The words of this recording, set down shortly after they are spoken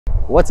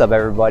What's up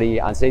everybody?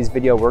 On today's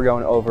video, we're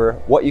going over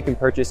what you can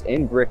purchase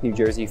in Brick, New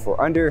Jersey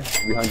for under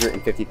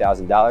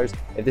 $350,000.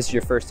 If this is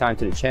your first time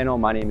to the channel,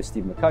 my name is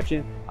Steve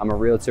McCutcheon. I'm a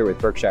realtor with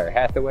Berkshire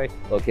Hathaway,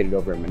 located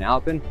over in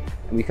Manalapan,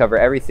 and we cover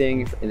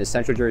everything in the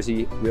Central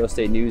Jersey real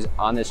estate news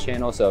on this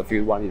channel. So if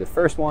you want to be the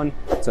first one,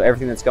 so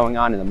everything that's going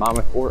on in the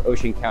Monmouth or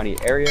Ocean County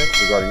area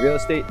regarding real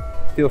estate,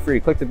 feel free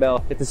to click the bell,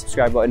 hit the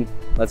subscribe button.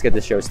 Let's get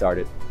this show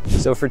started.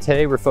 So for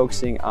today, we're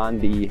focusing on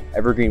the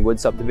Evergreen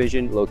Woods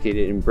subdivision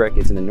located in Brick.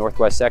 It's in the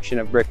northwest section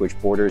of Brick, which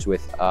borders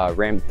with the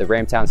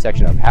Ramtown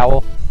section of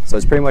Howell. So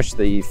it's pretty much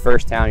the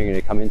first town you're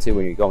gonna come into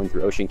when you're going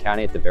through Ocean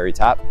County at the very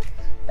top.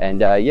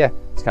 And yeah,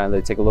 let's kind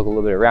of take a look a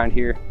little bit around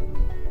here.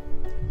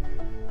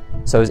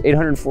 So there's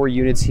 804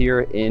 units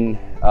here in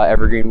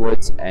Evergreen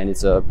Woods, and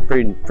it's a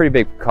pretty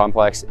big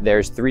complex.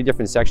 There's 3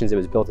 different sections it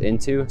was built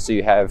into. So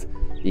you have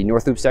the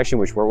North Loop section,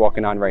 which we're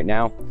walking on right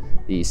now,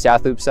 the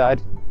South Loop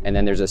side, and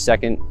then there's a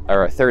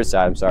third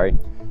side, I'm sorry,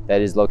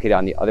 that is located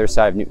on the other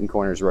side of Newton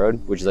Corners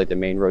Road, which is like the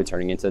main road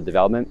turning into the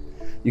development.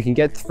 You can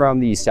get from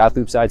the South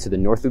Loop side to the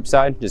North Loop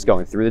side, just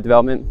going through the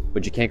development,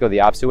 but you can't go the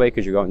opposite way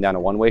because you're going down a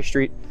one-way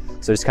street.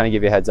 So just kind of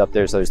give you a heads up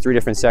there. So there's 3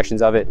 different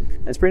sections of it,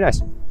 and it's pretty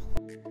nice.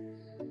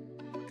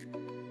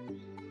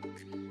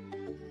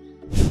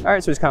 All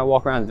right, so just kind of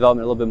walk around the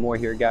development a little bit more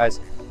here,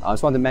 guys. I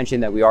just wanted to mention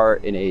that we are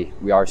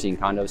seeing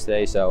condos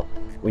today. So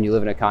when you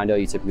live in a condo,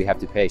 you typically have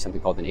to pay something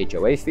called an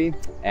HOA fee,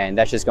 and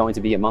that's just going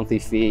to be a monthly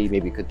fee,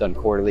 maybe done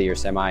quarterly or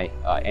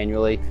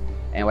semi-annually.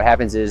 And what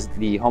happens is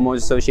the homeowners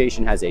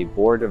association has a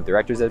board of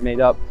directors that's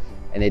made up,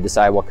 and they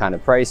decide what kind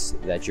of price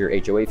that your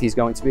HOA fee is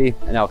going to be,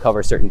 and that'll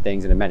cover certain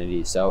things and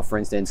amenities. So for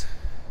instance,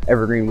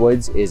 Evergreen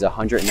Woods is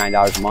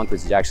 $109 a month,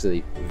 which is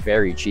actually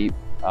very cheap.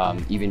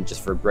 Even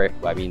just for Brick,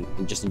 I mean,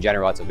 just in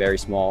general, it's a very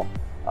small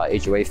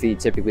HOA fee.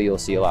 Typically, you'll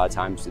see a lot of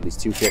times at least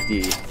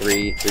 $250,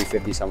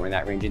 $350, somewhere in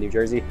that range in New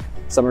Jersey.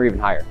 Some are even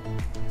higher.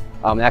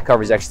 That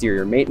covers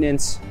exterior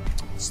maintenance,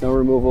 snow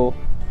removal,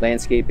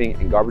 landscaping,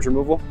 and garbage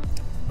removal.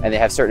 And they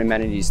have certain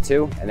amenities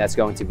too, and that's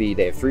going to be,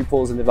 they have 3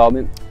 pools in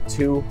development,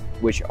 2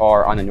 which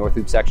are on the North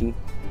Loop section,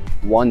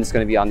 1 that's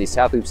going to be on the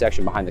South Loop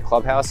section behind the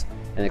clubhouse,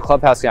 and the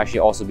clubhouse can actually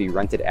also be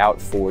rented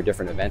out for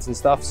different events and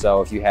stuff.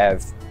 So if you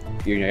have,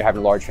 you're having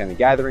a large family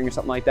gathering or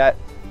something like that,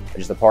 or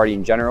just a party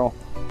in general,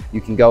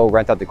 you can go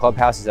rent out the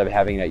clubhouse instead of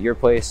having it at your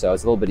place. So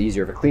it's a little bit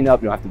easier for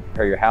cleanup. You don't have to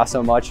prepare your house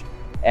so much.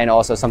 And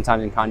also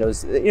sometimes in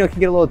condos, it can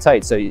get a little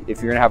tight. So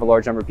if you're gonna have a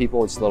large number of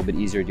people, it's a little bit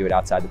easier to do it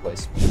outside the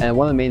place. And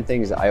one of the main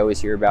things I always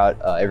hear about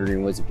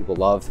Evergreen Woods that people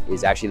love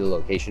is actually the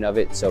location of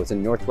it. So it's in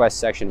the northwest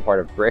section part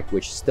of Brick,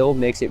 which still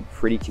makes it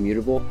pretty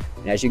commutable.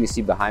 And as you can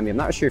see behind me, I'm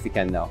not sure if you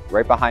can though,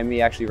 right behind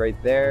me, actually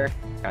right there,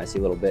 kind of see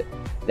a little bit,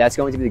 that's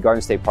going to be the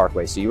Garden State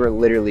Parkway. So you are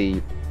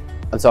literally,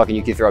 I'm talking,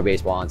 you could throw a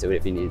baseball onto it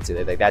if you needed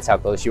to. Like, that's how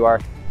close you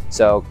are.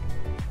 So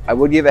I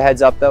would give a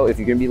heads up though, if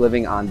you're gonna be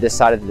living on this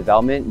side of the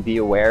development, be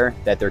aware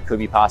that there could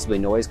be possibly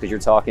noise, because you're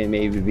talking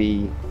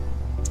maybe,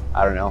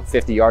 I don't know,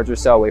 50 yards or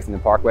so away from the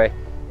parkway.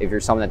 If you're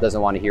someone that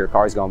doesn't want to hear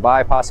cars going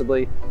by,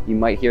 possibly, you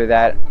might hear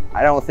that.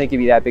 I don't think it'd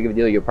be that big of a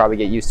deal. You'll probably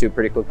get used to it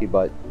pretty quickly,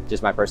 but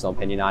just my personal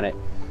opinion on it.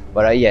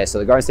 But yeah, so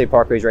the Garden State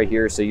Parkway is right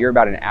here. So you're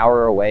about an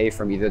hour away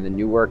from either the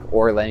Newark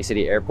or Atlantic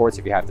City airports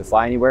if you have to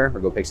fly anywhere or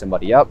go pick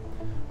somebody up,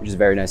 which is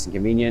very nice and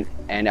convenient.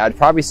 And I'd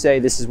probably say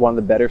this is one of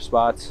the better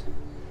spots,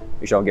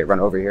 make sure I don't get run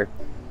over here,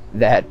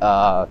 that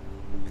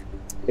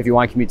if you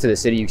want to commute to the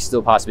city, you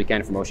still possibly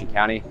can from Ocean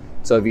County.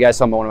 So if you guys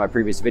saw one of my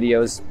previous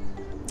videos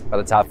about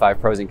the top 5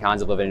 pros and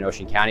cons of living in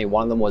Ocean County,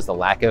 one of them was the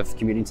lack of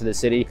commuting to the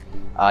city,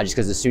 just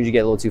because as soon as you get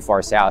a little too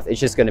far south, it's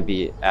just going to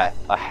be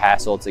a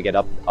hassle to get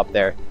up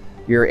there.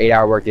 Your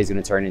 8-hour workday is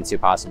going to turn into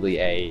possibly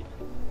a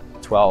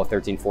 12,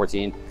 13,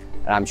 14,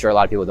 and I'm sure a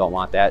lot of people don't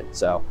want that.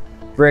 So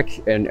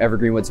Brick and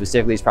Evergreen Woods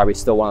specifically is probably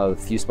still one of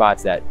the few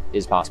spots that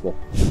is possible.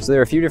 So there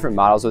are a few different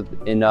models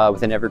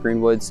within Evergreen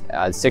Woods,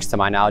 6 to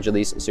my knowledge at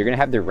least. So you're gonna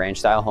have the ranch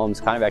style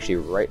homes kind of actually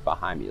right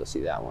behind me. You'll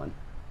see that one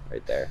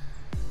right there.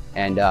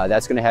 And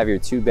that's gonna have your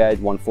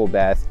 2-bed, 1 full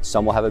bath.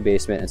 Some will have a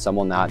basement and some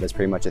will not. That's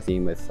pretty much a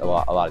theme with a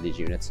lot of these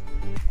units.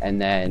 And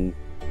then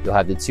you'll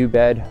have the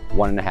 2-bed,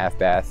 1.5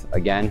 bath.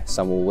 Again,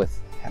 some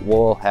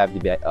will have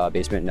the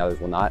basement and others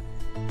will not.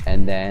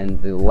 And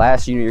then the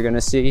last unit you're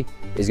gonna see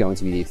is going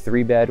to be the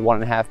 3-bed,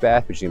 1.5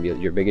 bath, which is gonna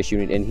be your biggest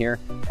unit in here.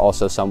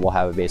 Also, some will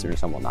have a basement and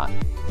some will not.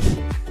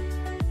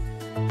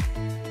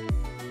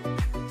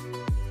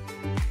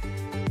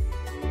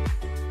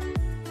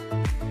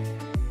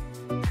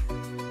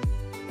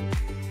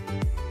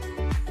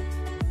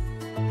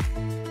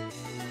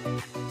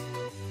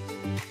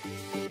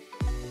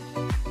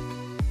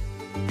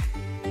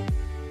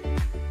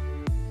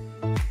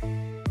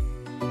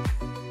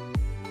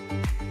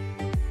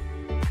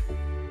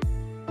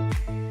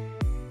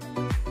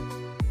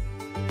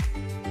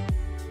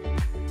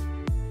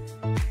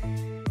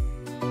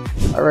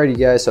 Alrighty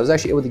guys, so I was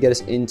actually able to get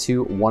us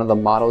into one of the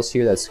models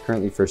here that's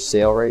currently for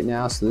sale right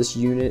now. So this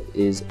unit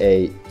is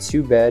a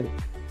 2-bed,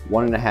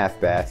 1.5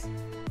 bath.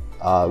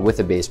 with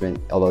a basement,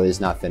 although it is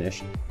not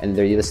finished. And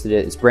they listed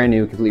it, it's brand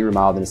new, completely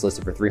remodeled, and it's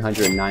listed for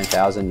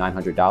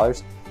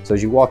 $309,900. So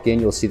as you walk in,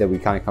 you'll see that we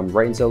kind of come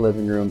right into the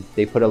living room.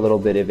 They put a little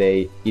bit of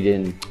a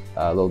eat-in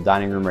little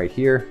dining room right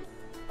here.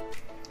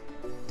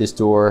 This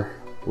door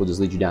will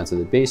just lead you down to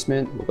the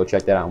basement. We'll go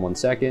check that out in 1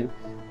 second.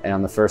 And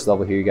on the first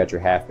level here, you got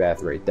your half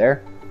bath right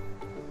there.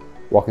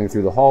 Walking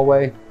through the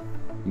hallway,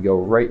 you go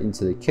right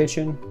into the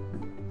kitchen.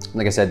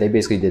 Like I said, they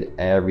basically did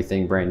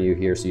everything brand new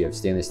here. So you have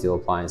stainless steel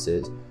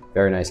appliances,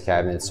 very nice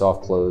cabinets,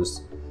 soft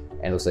closed,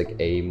 and it looks like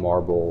a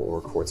marble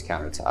or quartz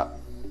countertop.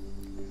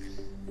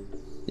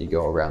 You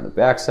go around the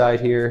back side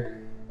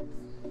here,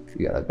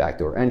 you got a back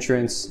door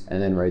entrance,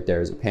 and then right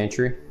there is a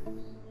pantry.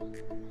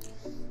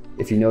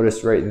 If you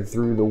notice right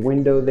through the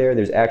window there,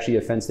 there's actually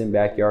a fenced in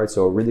backyard.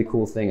 So a really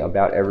cool thing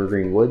about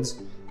Evergreen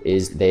Woods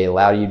is they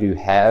allow you to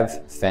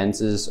have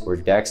fences or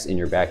decks in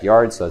your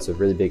backyard. So that's a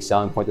really big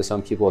selling point to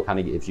some people. It kind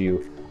of gives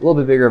you a little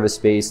bit bigger of a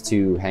space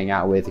to hang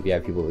out with if you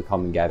have people that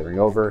come and gathering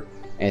over,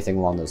 anything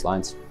along those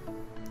lines.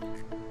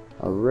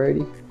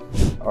 Alrighty,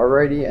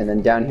 and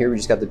then down here we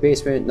just got the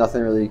basement.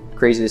 Nothing really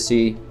crazy to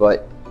see,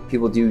 but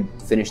people do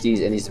finish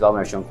these in these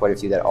developments. I've shown quite a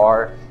few that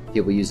are.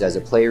 People use it as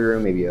a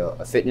playroom, maybe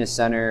a fitness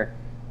center,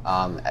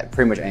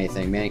 pretty much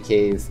anything, man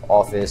cave,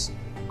 office,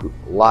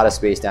 a lot of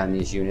space down in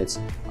these units.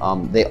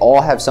 They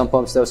all have sump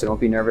pumps though, so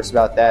don't be nervous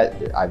about that.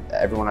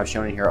 Everyone I've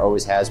shown in here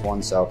always has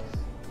one, so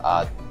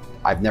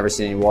I've never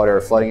seen any water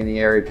or flooding in the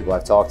area, people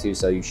I've talked to,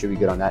 so you should be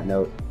good on that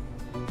note.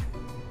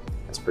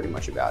 That's pretty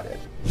much about it.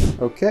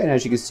 Okay, and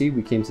as you can see,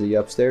 we came to the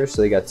upstairs.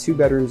 So they got 2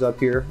 bedrooms up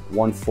here,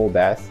 1 full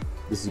bath.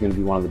 This is gonna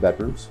be one of the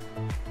bedrooms.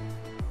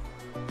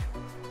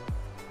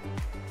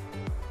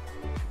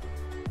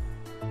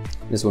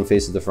 This one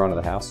faces the front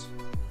of the house.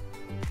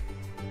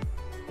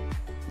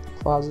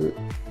 Closet.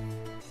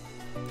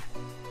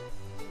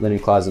 Linen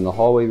closet in the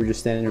hallway we're just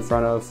standing in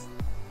front of.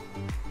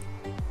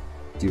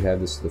 Do have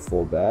this the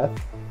full bath.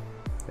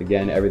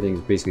 Again,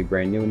 everything's basically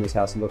brand new in this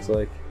house, it looks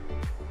like.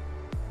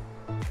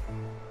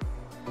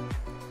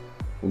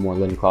 One more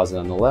linen closet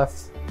on the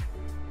left.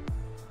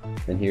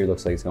 And here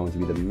looks like it's going to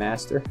be the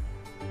master.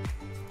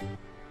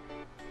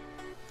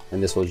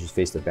 And this will just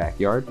face the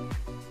backyard.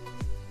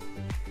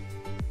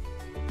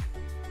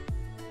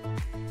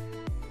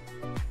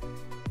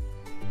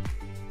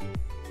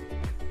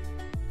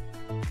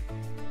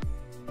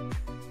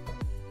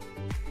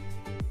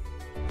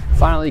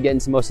 Finally getting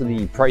to most of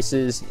the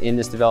prices in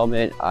this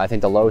development. I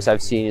think the lowest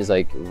I've seen is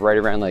like right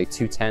around like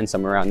 210,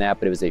 somewhere around that,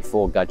 but it was a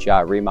full gut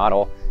job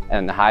remodel.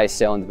 And the highest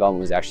sale in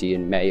development was actually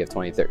in May of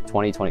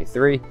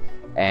 2023.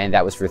 And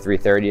that was for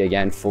 330,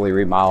 again, fully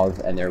remodeled,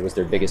 and there was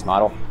their biggest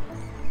model.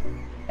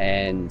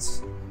 And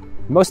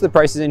most of the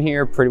prices in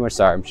here, pretty much,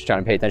 sorry, I'm just trying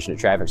to pay attention to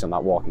traffic, so I'm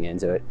not walking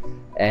into it.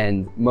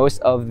 And most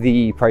of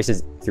the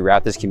prices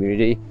throughout this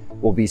community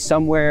will be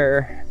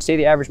somewhere, say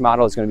the average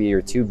model is gonna be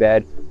your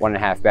 2-bed,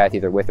 1.5 bath,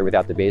 either with or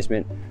without the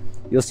basement.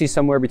 You'll see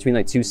somewhere between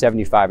like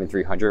 275 and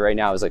 300 right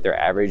now is like their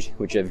average,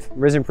 which have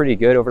risen pretty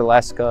good over the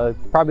last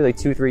probably like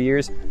 2-3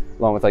 years,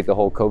 along with like the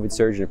whole COVID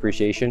surge and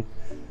appreciation.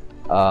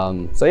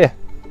 So yeah,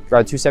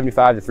 around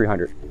 275 to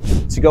 300.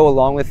 To go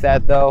along with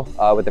that though,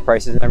 with the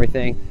prices and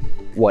everything,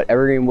 what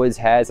Evergreen Woods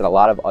has that a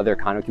lot of other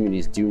condo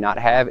communities do not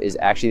have is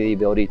actually the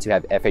ability to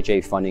have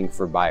FHA funding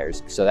for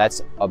buyers. So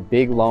that's a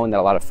big loan that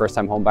a lot of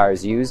first-time home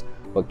buyers use,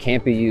 but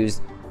can't be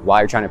used while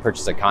you're trying to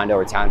purchase a condo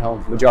or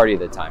townhome majority of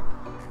the time.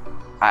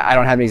 I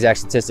don't have an exact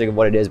statistic of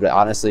what it is, but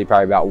honestly,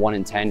 probably about 1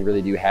 in 10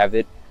 really do have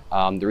it.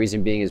 The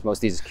reason being is most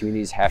of these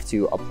communities have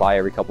to apply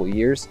every couple of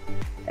years,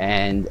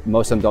 and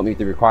most of them don't meet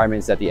the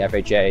requirements that the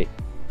FHA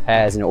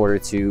has in order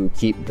to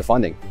keep the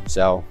funding.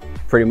 So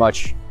pretty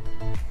much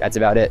that's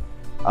about it.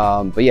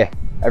 But yeah,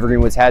 Evergreen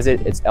Woods has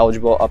it. It's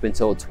eligible up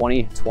until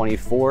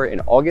 2024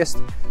 in August.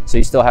 So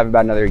you still have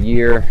about another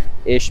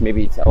year-ish,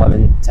 maybe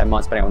 11, 10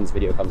 months, depending on when this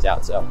video comes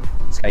out. So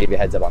just gotta give you a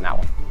heads up on that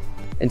one.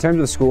 In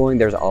terms of schooling,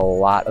 there's a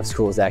lot of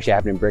schools that actually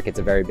happen in Brick. It's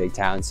a very big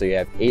town. So you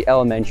have 8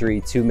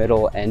 elementary, 2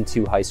 middle, and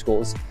 2 high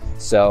schools.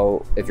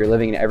 So if you're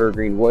living in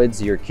Evergreen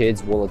Woods, your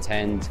kids will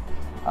attend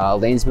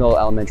Lanes Mill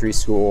Elementary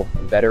School,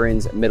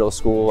 Veterans Middle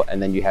School,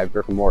 and then you have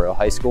Brick Memorial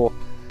High School.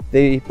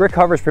 The Brick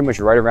covers pretty much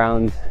right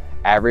around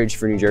average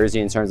for New Jersey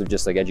in terms of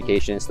just like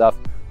education and stuff.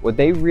 What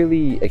they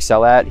really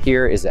excel at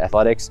here is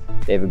athletics.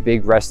 They have a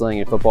big wrestling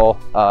and football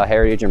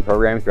heritage and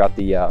program throughout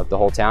the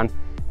whole town.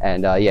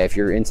 And yeah, if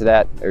you're into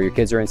that or your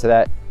kids are into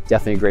that,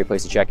 definitely a great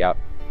place to check out.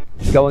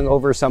 Going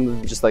over some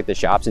of just like the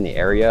shops in the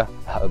area,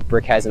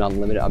 Brick has an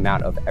unlimited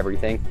amount of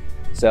everything.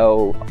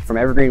 So from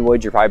Evergreen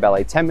Woods, you're probably about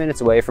like 10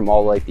 minutes away from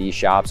all like the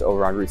shops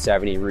over on Route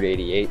 70 and Route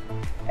 88.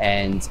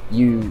 And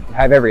you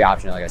have every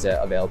option, like I said,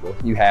 available.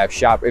 You have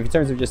in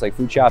terms of just like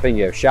food shopping,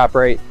 you have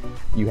ShopRite,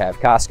 you have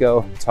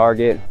Costco,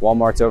 Target,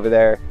 Walmart's over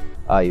there.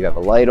 You have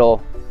a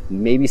Lidl,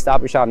 maybe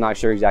Stop & Shop. I'm not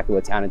sure exactly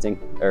what town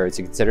it's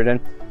considered in.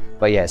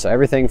 But yeah, so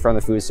everything from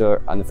the food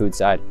store on the food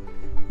side.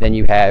 Then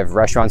you have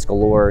restaurants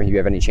galore. You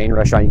have any chain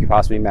restaurant you could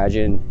possibly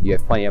imagine. You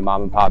have plenty of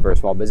mom and pop or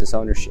small business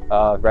owners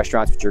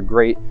restaurants, which are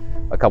great.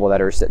 A couple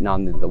that are sitting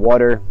on the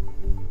water.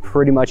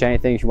 Pretty much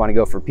anything if you want to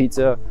go for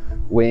pizza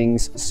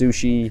wings,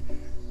 sushi,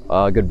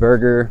 a good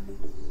burger,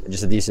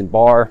 just a decent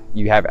bar.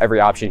 You have every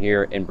option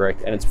here in Brick,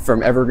 and it's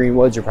from Evergreen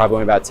Woods. You're probably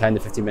only about 10 to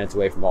 15 minutes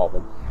away from all of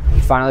them.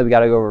 Finally, we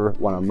got to go over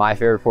one of my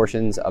favorite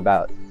portions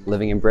about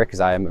living in Brick, because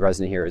I am a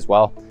resident here as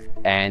well,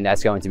 and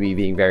that's going to be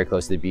being very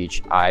close to the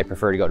beach. I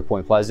prefer to go to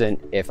Point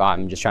Pleasant if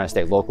I'm just trying to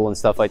stay local and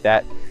stuff like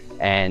that,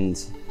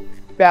 and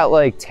about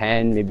like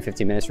 10, maybe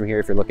 15 minutes from here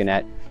if you're looking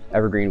at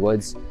Evergreen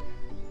Woods.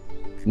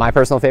 My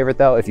personal favorite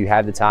though, if you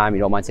have the time, you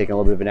don't mind taking a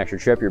little bit of an extra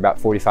trip, you're about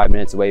 45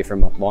 minutes away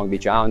from Long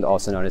Beach Island,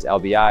 also known as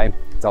LBI.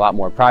 It's a lot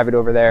more private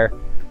over there,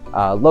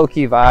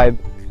 low-key vibe,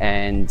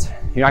 and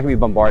you're not gonna be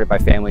bombarded by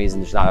families,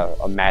 and there's not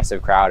a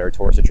massive crowd or a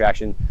tourist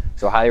attraction.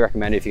 So I highly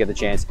recommend it. If you get the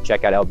chance,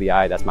 check out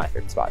LBI. That's my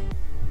favorite spot.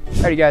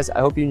 Alrighty guys,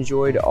 I hope you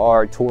enjoyed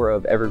our tour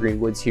of Evergreen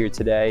Woods here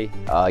today.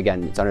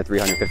 Again, it's under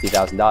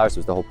 $350,000,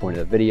 was the whole point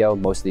of the video.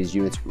 Most of these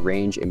units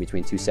range in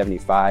between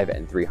 $275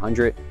 and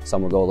 $300.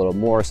 Some will go a little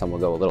more, some will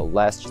go a little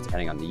less, just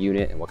depending on the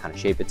unit and what kind of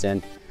shape it's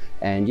in.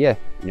 And yeah,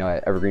 you know,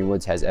 Evergreen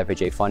Woods has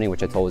FHA funding,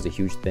 which I told was a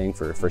huge thing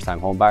for first-time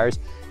home buyers.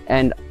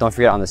 And don't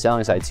forget, on the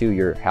selling side too,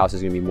 your house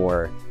is gonna be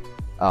more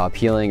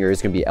appealing, or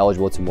it's gonna be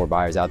eligible to more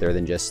buyers out there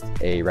than just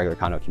a regular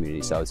condo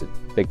community. So it's a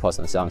big plus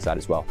on the selling side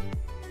as well.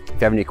 If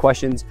you have any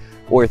questions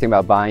or you're thinking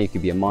about buying, it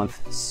could be a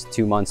month,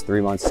 2 months,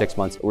 3 months, 6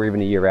 months, or even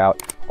a year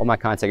out. All my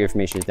contact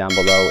information is down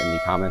below in the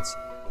comments.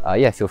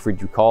 Yeah, feel free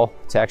to call,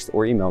 text,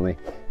 or email me.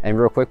 And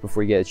real quick,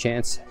 before you get a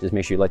chance, just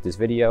make sure you like this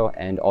video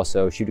and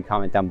also shoot a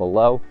comment down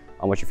below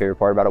on what your favorite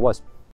part about it was.